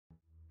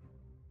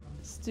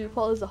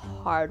Stupol is a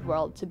hard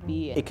world to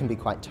be in. It can be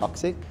quite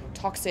toxic.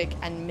 Toxic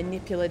and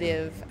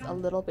manipulative. A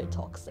little bit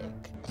toxic.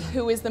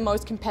 Who is the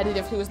most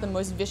competitive, who is the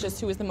most vicious,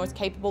 who is the most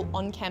capable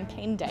on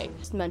campaign day?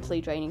 It's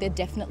mentally draining. There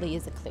definitely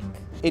is a clique.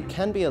 It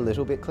can be a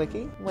little bit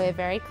cliquey. We're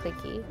very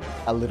cliquey.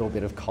 A little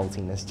bit of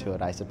cultiness to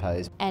it, I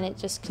suppose. And it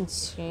just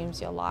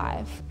consumes your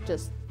life.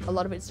 Just a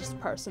lot of it's just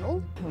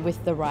personal.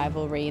 With the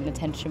rivalry and the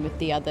tension with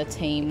the other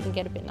team. It can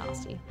get a bit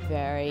nasty.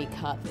 Very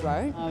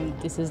cutthroat.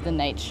 This is the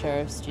nature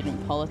of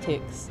student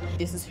politics.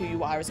 This is who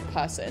you are as a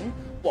person.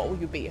 What will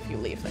you be if you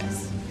leave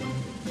this?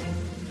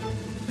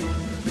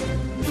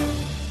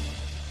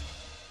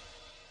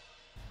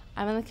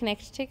 I'm on the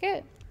Connect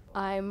ticket.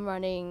 I'm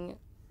running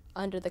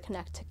under the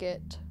Connect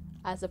ticket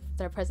as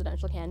their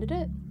presidential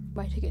candidate.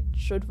 My ticket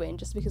should win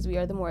just because we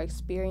are the more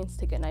experienced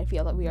ticket and I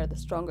feel that we are the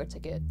stronger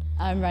ticket.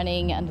 I'm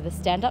running under the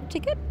stand-up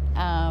ticket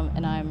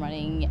and I'm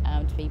running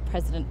to be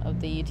president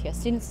of the UTS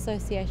Students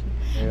Association.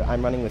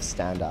 I'm running with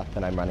stand-up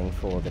and I'm running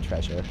for the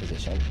treasurer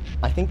position.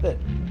 I think that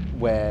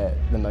we're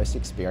the most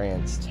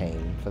experienced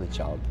team for the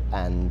job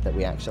and that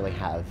we actually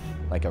have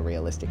like a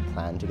realistic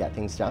plan to get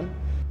things done.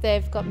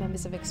 They've got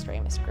members of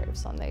extremist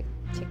groups on their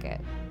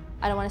ticket.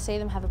 I don't want to see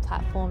them have a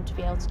platform to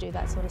be able to do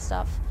that sort of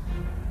stuff.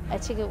 A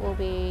ticket will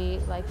be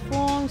like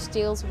formed,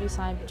 deals will be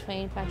signed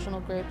between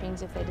factional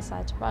groupings if they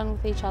decide to run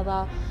with each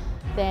other,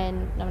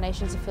 then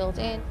nominations are filled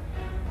in.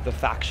 The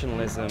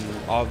factionalism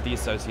of the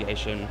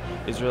association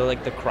is really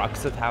like the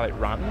crux of how it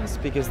runs,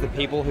 because the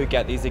people who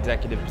get these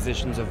executive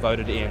positions are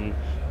voted in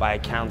by a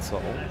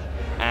council,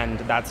 and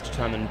that's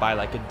determined by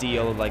like a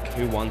deal of like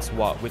who wants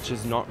what, which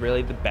is not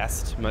really the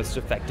best, most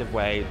effective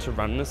way to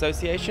run an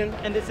association.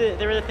 And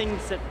there are the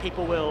things that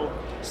people will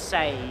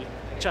say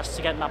just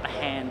to get an upper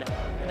hand.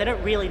 They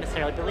don't really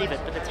necessarily believe it,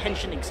 but the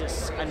tension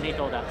exists underneath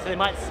all that. So they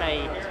might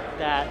say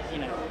that, you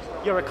know,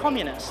 you're a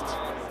communist,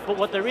 but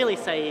what they're really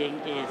saying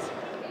is,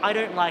 I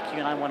don't like you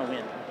and I want to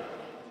win.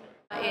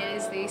 It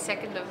is the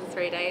second of the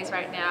 3 days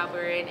right now.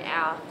 We're in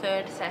our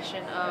third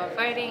session of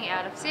voting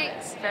out of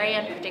 6. Very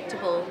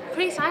unpredictable.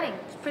 Pretty exciting.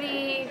 It's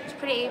pretty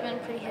even,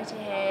 pretty head to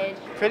head.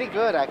 Pretty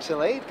good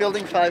actually.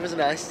 Building 5 was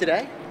nice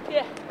today.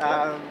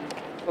 Yeah.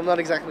 Well, not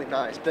exactly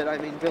nice, but I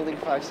mean Building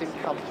 5 seemed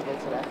comfortable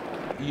today.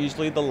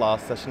 Usually the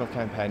last session of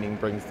campaigning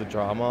brings the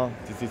drama.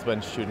 This is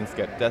when students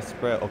get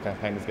desperate or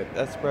campaigners get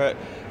desperate.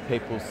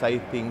 People say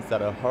things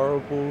that are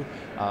horrible.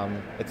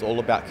 It's all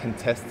about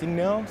contesting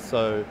now,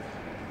 so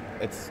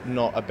it's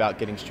not about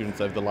getting students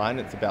over the line,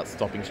 it's about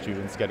stopping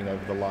students getting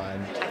over the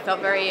line. I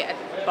felt very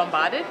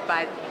bombarded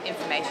by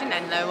information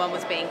and no one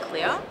was being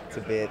clear. It's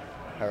a bit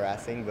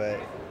harassing, but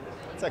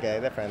it's okay,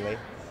 they're friendly.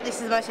 This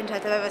is the most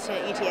intense I've ever seen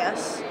at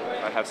UTS.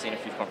 I have seen a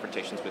few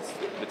confrontations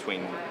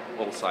between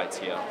all sides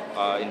here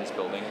in this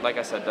building. Like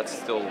I said, that's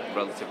still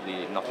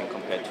relatively nothing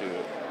compared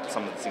to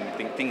some of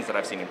the things that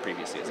I've seen in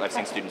previous years. I've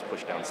seen students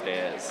push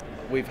downstairs.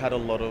 We've had a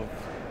lot of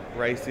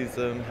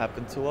racism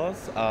happen to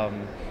us,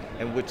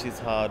 and which is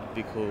hard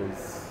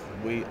because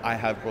I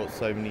have brought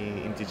so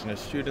many Indigenous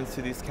students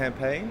to this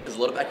campaign. There's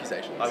a lot of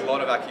accusations. A lot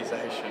of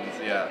accusations,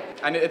 yeah.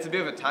 And it's a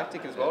bit of a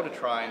tactic as well to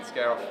try and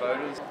scare off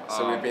voters.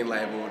 So we've been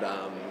labelled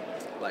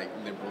like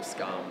liberal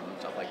scum,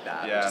 stuff like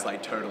that, yeah. Which is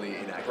like totally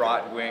inaccurate.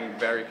 Right wing,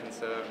 very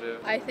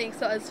conservative. I think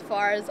so. As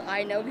far as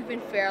I know, we've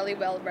been fairly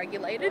well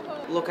regulated.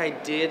 Look, I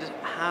did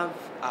have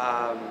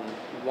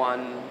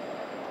one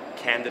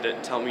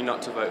candidate tell me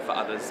not to vote for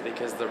others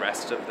because the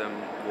rest of them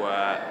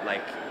were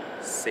like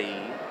C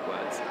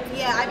words.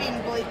 Yeah, I've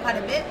been bullied quite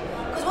a bit.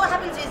 Because what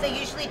happens is they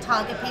usually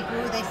target people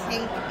who they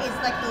think is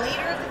like the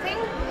leader of the thing,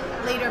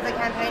 leader of the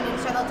campaign, and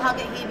so they'll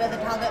target Heba,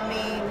 they'll target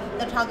me,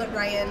 they'll target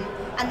Ryan,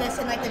 and they'll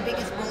send like the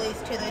biggest bullies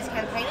to those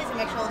campaigners and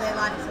make sure their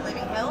life is a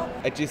living hell.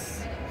 It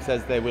just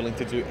says they're willing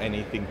to do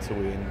anything to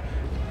win.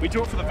 We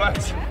do it for the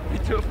vote. We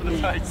do it for the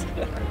vote.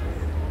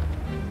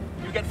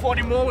 You get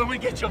 40 more when we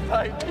get your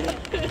vote.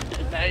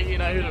 Now you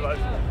know who to vote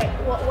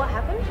for. What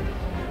happened?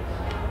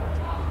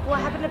 What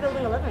happened to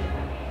Building 11?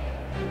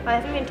 I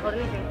haven't been told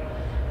anything.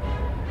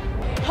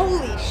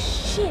 Holy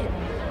shit!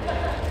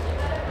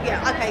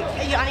 Yeah,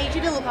 okay, yeah, I need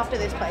you to look after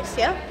this place,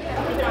 yeah?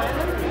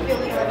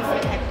 Building 11 is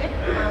protected.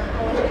 I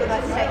want you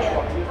guys to stay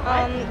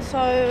here.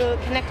 So,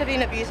 Connect have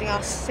been abusing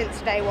us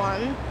since day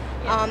one,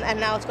 and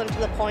now it's gotten to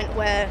the point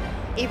where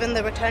even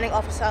the returning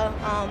officer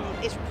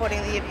is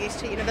reporting the abuse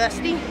to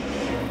university,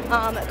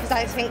 because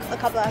I think a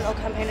couple of adult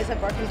campaigners have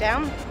broken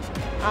down.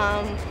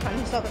 And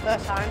it's not the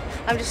first time.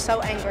 I'm just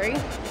so angry.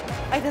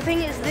 Like the thing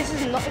is, this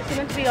is not, it's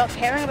meant to be about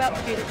caring about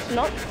students,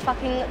 not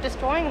fucking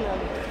destroying them.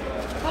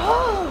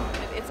 Oh!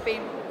 It's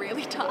been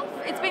really tough.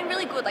 It's been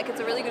really good, like it's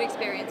a really good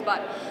experience,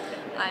 but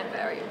I'm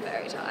very,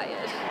 very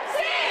tired. 6,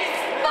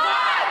 5,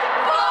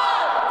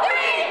 4, 3,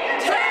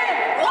 2,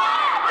 1!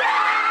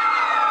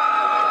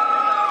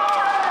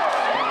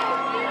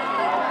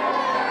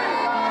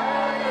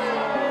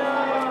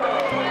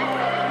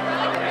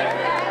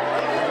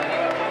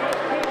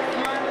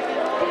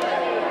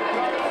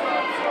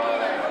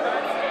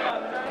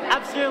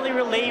 Absolutely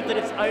relieved that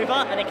it's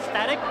over and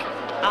ecstatic,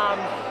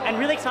 and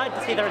really excited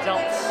to see the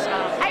results.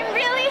 I'm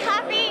really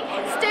happy.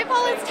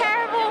 Stupol is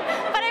terrible,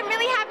 but I'm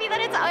really happy that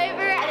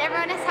over and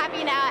everyone is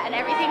happy now and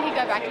everything can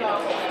go back to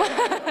normal.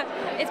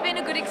 It's been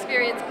a good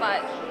experience,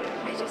 but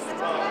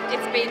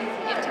it's been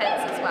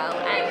intense as well.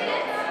 And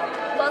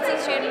lots of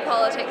student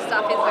politics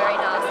stuff is very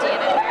nasty,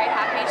 and I'm very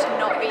happy to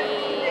not be,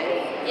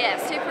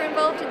 super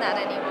involved in that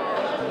anymore.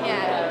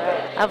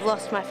 Yeah. I've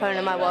lost my phone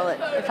and my wallet.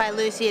 If I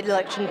lose the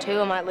election too,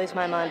 I might lose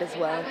my mind as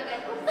well.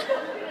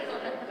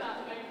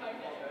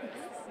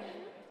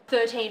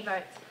 13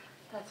 votes.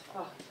 That's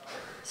fucked.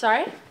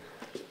 Sorry?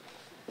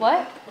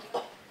 What?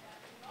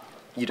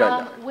 You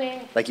don't know.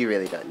 Where? Like, you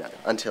really don't know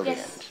until the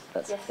Yes. end.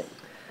 That's the thing.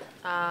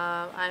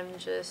 I'm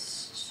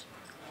just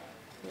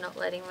not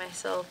letting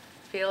myself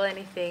feel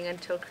anything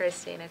until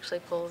Christine actually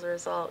pulls a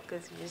result,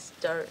 because you just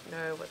don't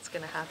know what's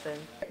going to happen.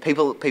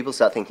 People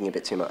start thinking a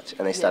bit too much,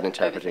 and they start Yeah,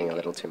 interpreting a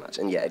little too much.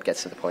 And yeah, it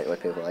gets to the point where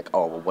people are like,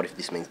 oh, well, what if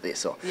this means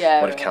this? Or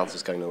Yeah, what if right.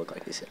 council's going to look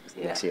like this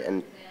next year?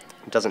 And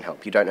it doesn't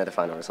help. You don't know the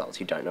final results.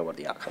 You don't know what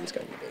the outcome's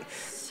going to be.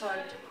 So...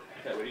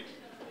 Okay, ready?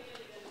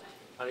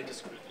 I need to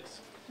screw this.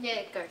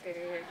 Yeah, go.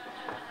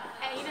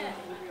 Aiden,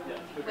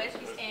 where's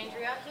Miss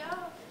Andrea here?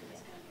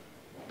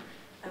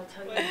 I'll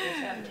tell you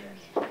this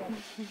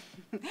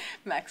after.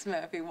 Max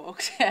Murphy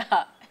walked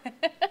out.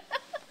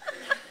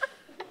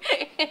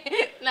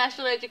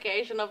 National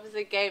Education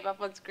Officer gave up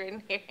on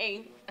screen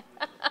hearing.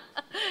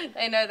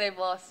 They know they've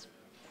lost.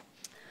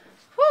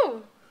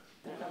 Whew!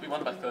 We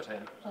won by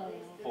 13.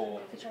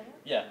 4.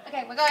 Yeah.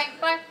 Okay, we're going.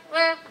 Bye.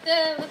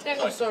 Let's go.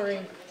 Oh,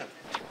 sorry.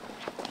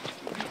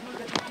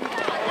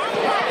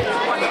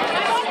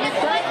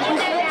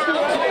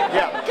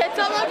 Yeah. Can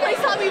someone please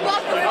tell me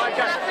what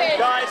happened?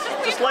 Guys,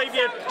 just leave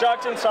your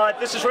jokes inside.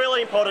 This is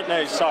really important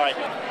news, sorry.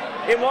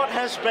 In what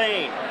has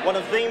been one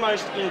of the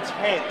most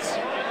intense,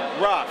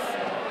 rough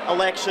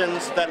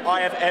elections that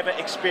I have ever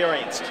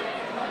experienced,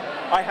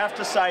 I have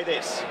to say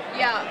this.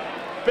 Yeah.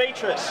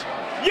 Beatrice,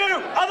 you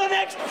are the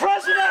next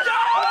president!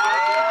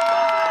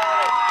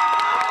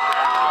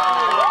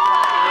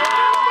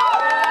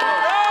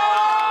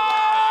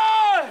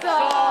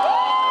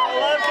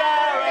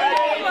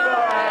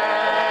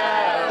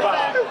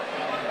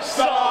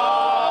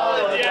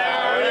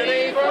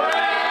 Solidarity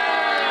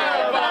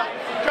forever,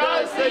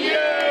 'cause the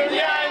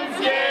unions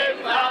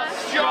give us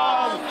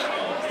strong.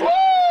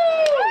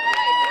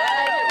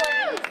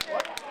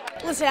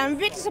 Listen, I'm a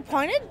bit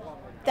disappointed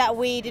that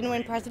we didn't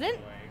win president,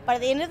 but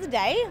at the end of the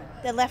day,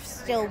 the left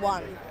still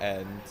won.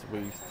 And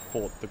we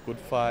fought the good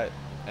fight,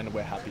 and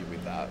we're happy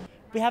with that.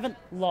 We haven't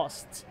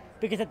lost,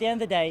 because at the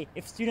end of the day,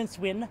 if students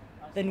win,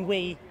 then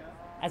we,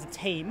 as a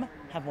team,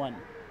 have won.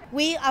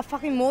 We are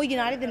fucking more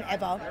united than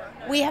ever.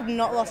 We have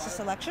not lost this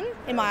election,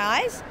 in my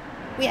eyes.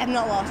 We have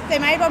not lost. They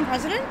made one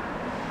president,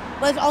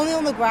 but it's only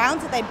on the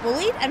grounds that they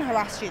bullied and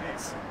harassed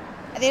students.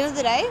 At the end of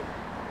the day,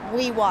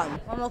 we won.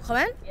 One more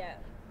comment? Yeah.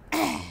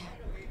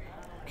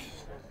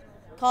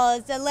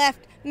 'Cause the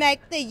left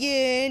make the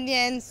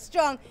union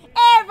strong.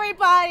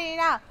 Everybody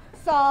now.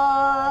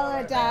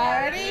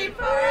 Solidarity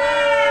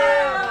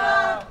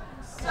forever.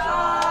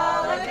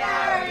 Solidarity.